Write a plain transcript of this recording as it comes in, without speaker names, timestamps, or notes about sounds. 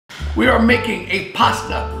We are making a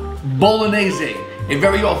pasta Bolognese, a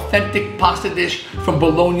very authentic pasta dish from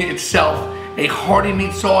Bologna itself. A hearty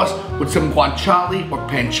meat sauce with some guanciale or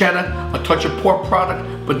pancetta, a touch of pork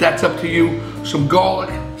product, but that's up to you. Some garlic,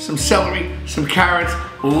 some celery, some carrots,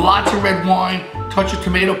 lots of red wine, touch of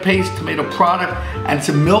tomato paste, tomato product, and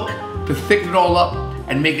some milk to thicken it all up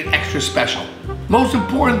and make it extra special. Most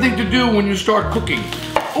important thing to do when you start cooking,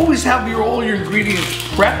 always have all your ingredients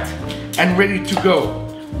prepped and ready to go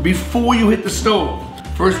before you hit the stove.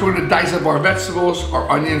 First, we're gonna dice up our vegetables, our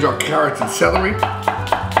onions, our carrots, and celery.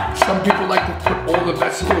 Some people like to put all the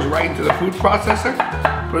vegetables right into the food processor,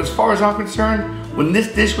 but as far as I'm concerned, when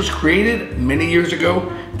this dish was created many years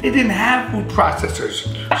ago, they didn't have food processors.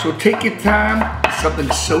 So take your time, it's something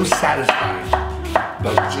so satisfying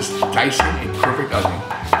about just dicing a perfect onion.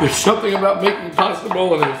 There's something about making pasta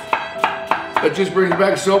bolognese that just brings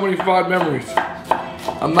back so many fond memories.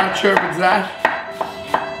 I'm not sure if it's that,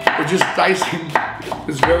 or just dicing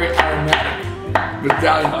this very aromatic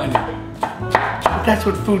Italian onion. But that's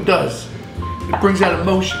what food does. It brings out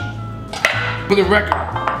emotion. For the record,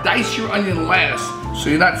 dice your onion last so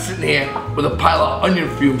you're not sitting here with a pile of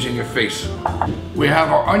onion fumes in your face. We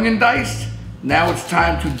have our onion diced. Now it's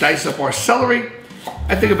time to dice up our celery.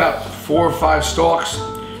 I think about 4 or 5 stalks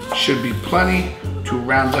should be plenty to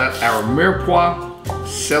round out our mirepoix.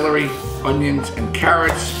 Celery, onions, and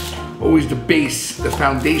carrots. Always the base, the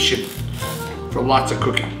foundation for lots of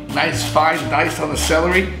cooking. Nice fine dice on the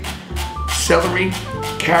celery. Celery,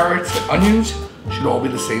 carrots, and onions should all be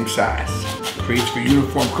the same size. Creates for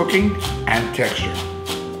uniform cooking and texture.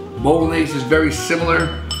 Bolognese is very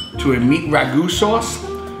similar to a meat ragu sauce,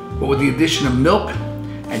 but with the addition of milk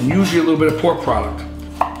and usually a little bit of pork product.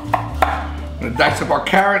 I'm gonna dice up our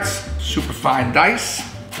carrots, super fine dice.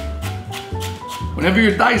 Whenever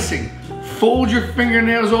you're dicing, fold your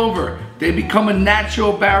fingernails over. They become a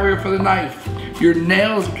natural barrier for the knife. Your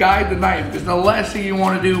nails guide the knife, because the last thing you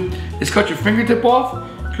want to do is cut your fingertip off,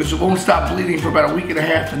 because it won't stop bleeding for about a week and a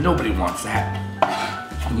half, and nobody wants that.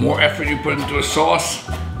 The more effort you put into a sauce,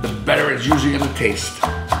 the better it's usually going to taste.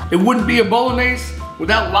 It wouldn't be a bolognese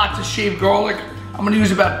without lots of shaved garlic. I'm going to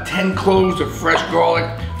use about 10 cloves of fresh garlic.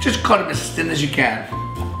 Just cut them as thin as you can.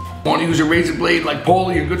 Want to use a razor blade like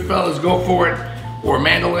Paulie or Goodfellas, go for it, or a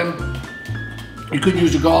mandolin. You could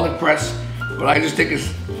use a garlic press, but I just take as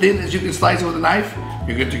thin as you can slice it with a knife,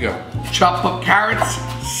 you're good to go. Chop up carrots,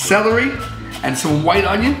 celery, and some white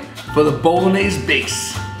onion for the bolognese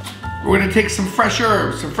base. We're gonna take some fresh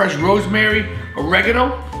herbs, some fresh rosemary,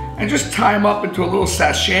 oregano, and just tie them up into a little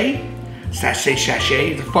sachet. Sachet,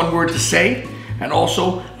 it's a fun word to say. And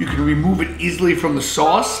also, you can remove it easily from the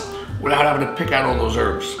sauce without having to pick out all those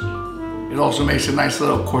herbs. It also makes a nice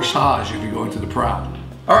little corsage if you're going to the prom.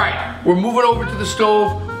 All right, we're moving over to the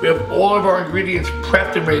stove. We have all of our ingredients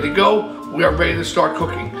prepped and ready to go. We are ready to start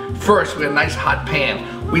cooking. First, we have a nice hot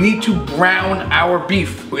pan. We need to brown our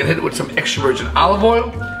beef. We're gonna hit it with some extra virgin olive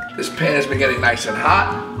oil. This pan has been getting nice and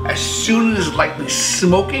hot. As soon as it's lightly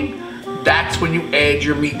smoking, that's when you add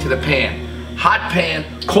your meat to the pan. Hot pan,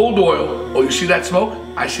 cold oil. Oh, you see that smoke?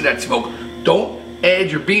 I see that smoke. Don't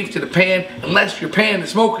add your beef to the pan unless your pan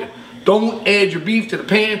is smoking. Don't add your beef to the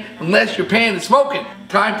pan unless your pan is smoking.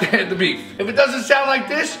 Time to add the beef. If it doesn't sound like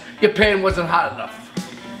this, your pan wasn't hot enough.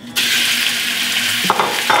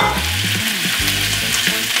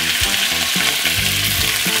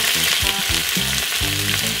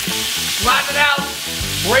 Flatten it out,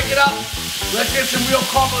 break it up. Let's get some real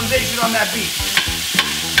caramelization on that beef.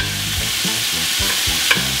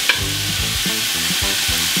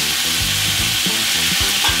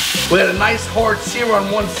 We had a nice hard sear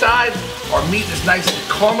on one side. Our meat is nice and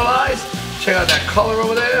caramelized. Check out that color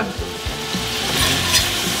over there.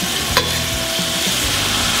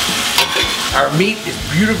 Our meat is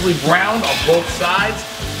beautifully browned on both sides.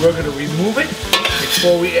 We're gonna remove it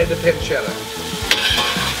before we add the pancetta.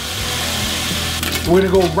 We're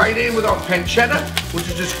gonna go right in with our pancetta, which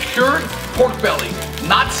is just cured pork belly.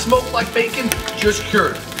 Not smoked like bacon, just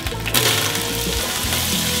cured.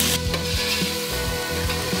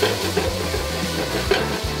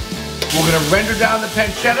 We're gonna render down the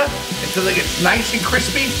pancetta until it gets nice and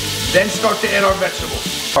crispy, then start to add our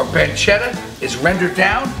vegetables. Our pancetta is rendered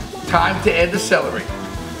down, time to add the celery.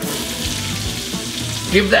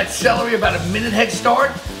 Give that celery about a minute head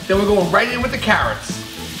start, then we're going right in with the carrots.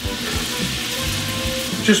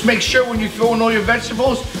 Just make sure when you throw in all your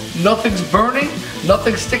vegetables, nothing's burning,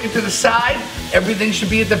 nothing's sticking to the side, everything should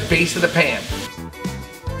be at the base of the pan.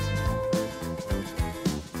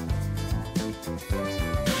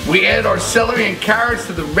 We added our celery and carrots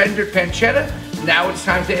to the rendered pancetta. Now it's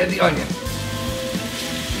time to add the onion.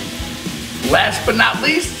 Last but not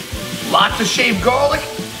least, Lots of shaved garlic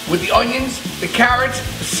with the onions, the carrots,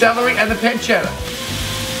 the celery, and the pancetta.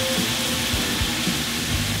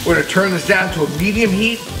 We're gonna turn this down to a medium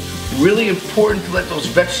heat. Really important to let those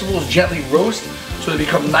vegetables gently roast so they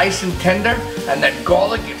become nice and tender, and that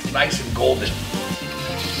garlic gets nice and golden.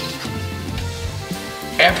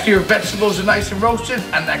 After your vegetables are nice and roasted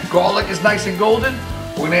and that garlic is nice and golden,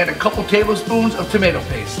 we're gonna add a couple tablespoons of tomato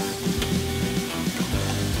paste.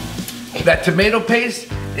 That tomato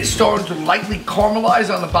paste is starting to lightly caramelize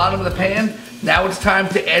on the bottom of the pan. Now it's time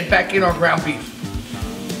to add back in our ground beef.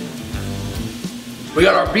 We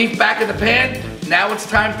got our beef back in the pan. Now it's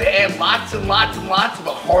time to add lots and lots and lots of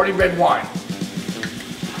a hearty red wine.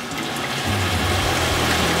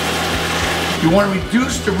 You want to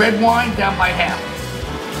reduce the red wine down by half.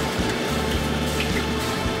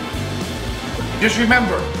 Just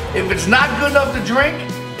remember, if it's not good enough to drink,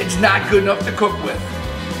 it's not good enough to cook with.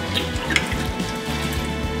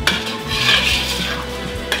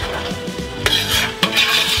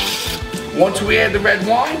 Once we add the red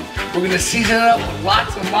wine, we're going to season it up with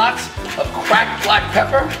lots and lots of cracked black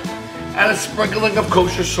pepper and a sprinkling of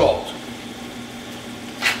kosher salt.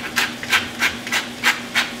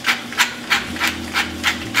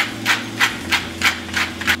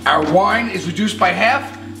 Our wine is reduced by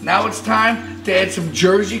half. Now it's time to add some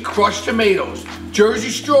Jersey crushed tomatoes. Jersey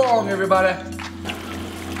strong, everybody.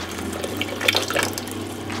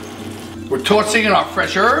 We're tossing in our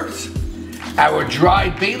fresh herbs, our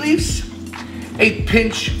dried bay leaves, a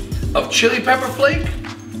pinch of chili pepper flake,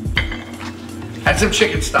 and some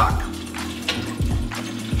chicken stock.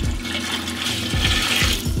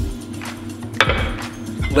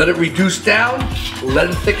 Let it reduce down, let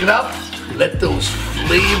it thicken up, let those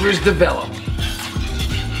flavors develop.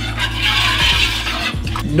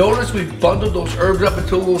 Notice we've bundled those herbs up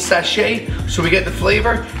into a little sachet so we get the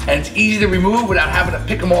flavor, and it's easy to remove without having to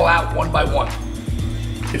pick them all out one by one.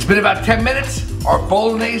 It's been about 10 minutes. Our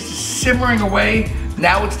bolognese is simmering away.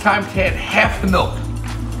 Now it's time to add half the milk.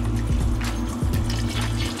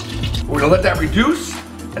 We're gonna let that reduce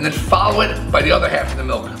and then follow it by the other half of the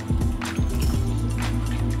milk.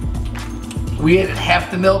 We added half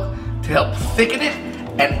the milk to help thicken it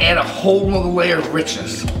and add a whole nother layer of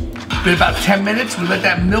richness. It's been about 10 minutes. We let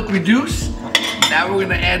that milk reduce. Now we're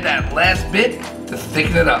gonna add that last bit to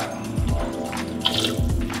thicken it up.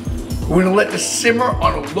 We're gonna let this simmer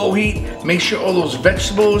on a low heat. Make sure all those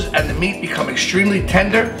vegetables and the meat become extremely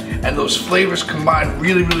tender and those flavors combine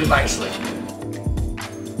really, really nicely.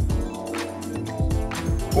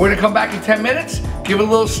 We're gonna come back in 10 minutes, give it a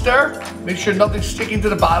little stir, make sure nothing's sticking to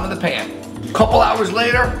the bottom of the pan. A couple hours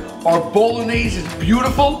later, our bolognese is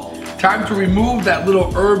beautiful. Time to remove that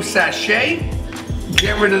little herb sachet.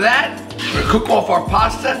 Get rid of that. We're gonna cook off our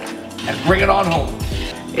pasta and bring it on home.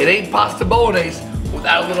 It ain't pasta bolognese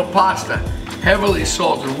without a little pasta. Heavily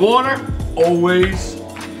salted water, always.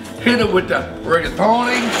 Hit it with the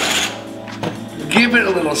rigatoni. Give it a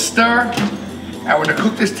little stir. And we're gonna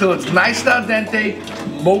cook this till it's nice and al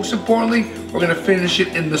dente. Most importantly, we're gonna finish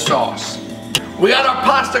it in the sauce. We got our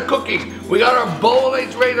pasta cooking. We got our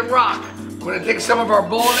bolognese ready to rock. We're gonna take some of our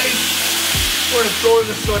bolognese. We're gonna throw it in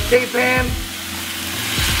the saute pan.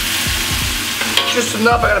 Just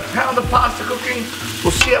enough. I got a pound of pasta cooking.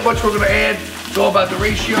 We'll see how much we're gonna add. It's all about the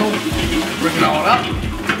ratio. Bring it on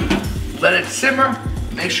up. Let it simmer.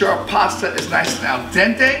 Make sure our pasta is nice and al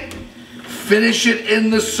dente. Finish it in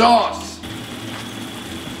the sauce.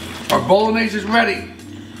 Our bolognese is ready.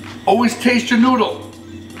 Always taste your noodle.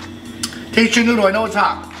 Taste your noodle. I know it's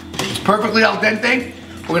hot. It's perfectly al dente.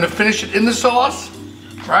 We're gonna finish it in the sauce,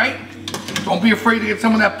 right? Don't be afraid to get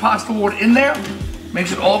some of that pasta water in there.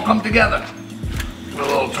 Makes it all come together. Give it a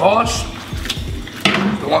little toss.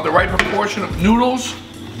 You want the right proportion of noodles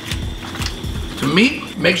to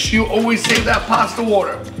meat. Make sure you always save that pasta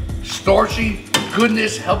water. Starchy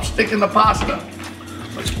goodness helps thicken the pasta.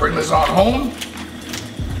 Let's bring this on home.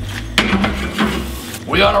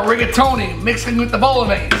 We got our rigatoni mixing with the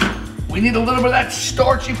bolognese. We need a little bit of that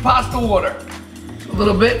starchy pasta water. A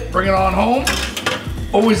little bit, bring it on home.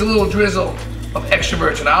 Always a little drizzle of extra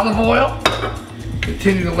virgin olive oil.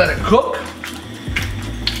 Continue to let it cook.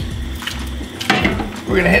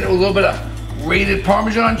 We're gonna hit it with a little bit of grated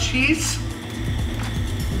Parmesan cheese.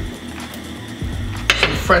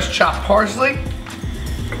 Some fresh chopped parsley.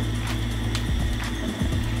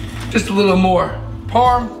 Just a little more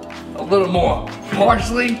parm, a little more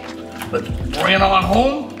parsley. Let's bring it on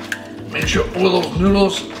home. Make sure all those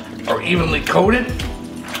noodles are evenly coated.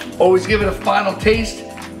 Always give it a final taste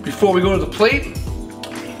before we go to the plate.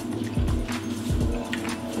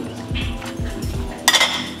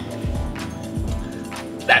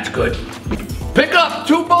 That's good. Pick up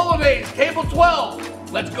 2 bolognese. Okay, it's table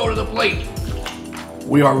 12. Let's go to the plate.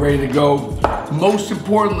 We are ready to go. Most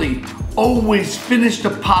importantly, always finish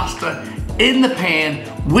the pasta in the pan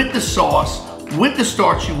with the sauce, with the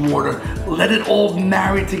starchy water. Let it all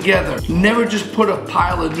marry together. Never just put a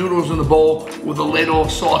pile of noodles in the bowl with a ladle of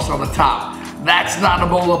sauce on the top. That's not a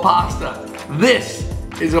bowl of pasta. This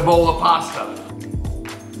is a bowl of pasta.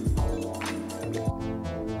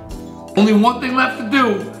 Only one thing left to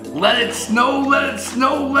do. Let it snow, let it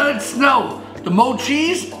snow, let it snow. The more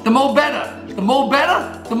cheese, the more better. The more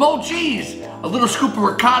better, the more cheese. A little scoop of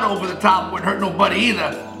ricotta over the top wouldn't hurt nobody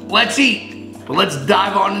either. Let's eat. But let's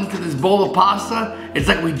dive on into this bowl of pasta. It's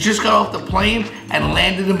like we just got off the plane and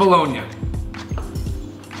landed in Bologna.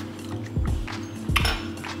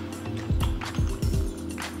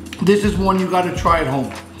 This is one you gotta try at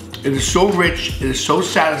home. It is so rich, it is so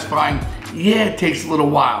satisfying. Yeah, it takes a little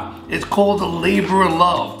while. It's called a labor of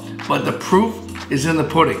love, but the proof is in the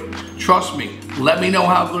pudding. Trust me, let me know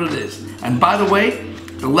how good it is. And by the way,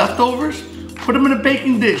 the leftovers, put them in a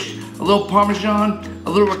baking dish. A little Parmesan, a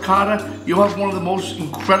little ricotta. You'll have one of the most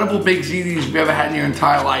incredible baked ziti you've ever had in your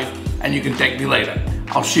entire life, and you can thank me later.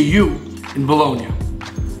 I'll see you in Bologna.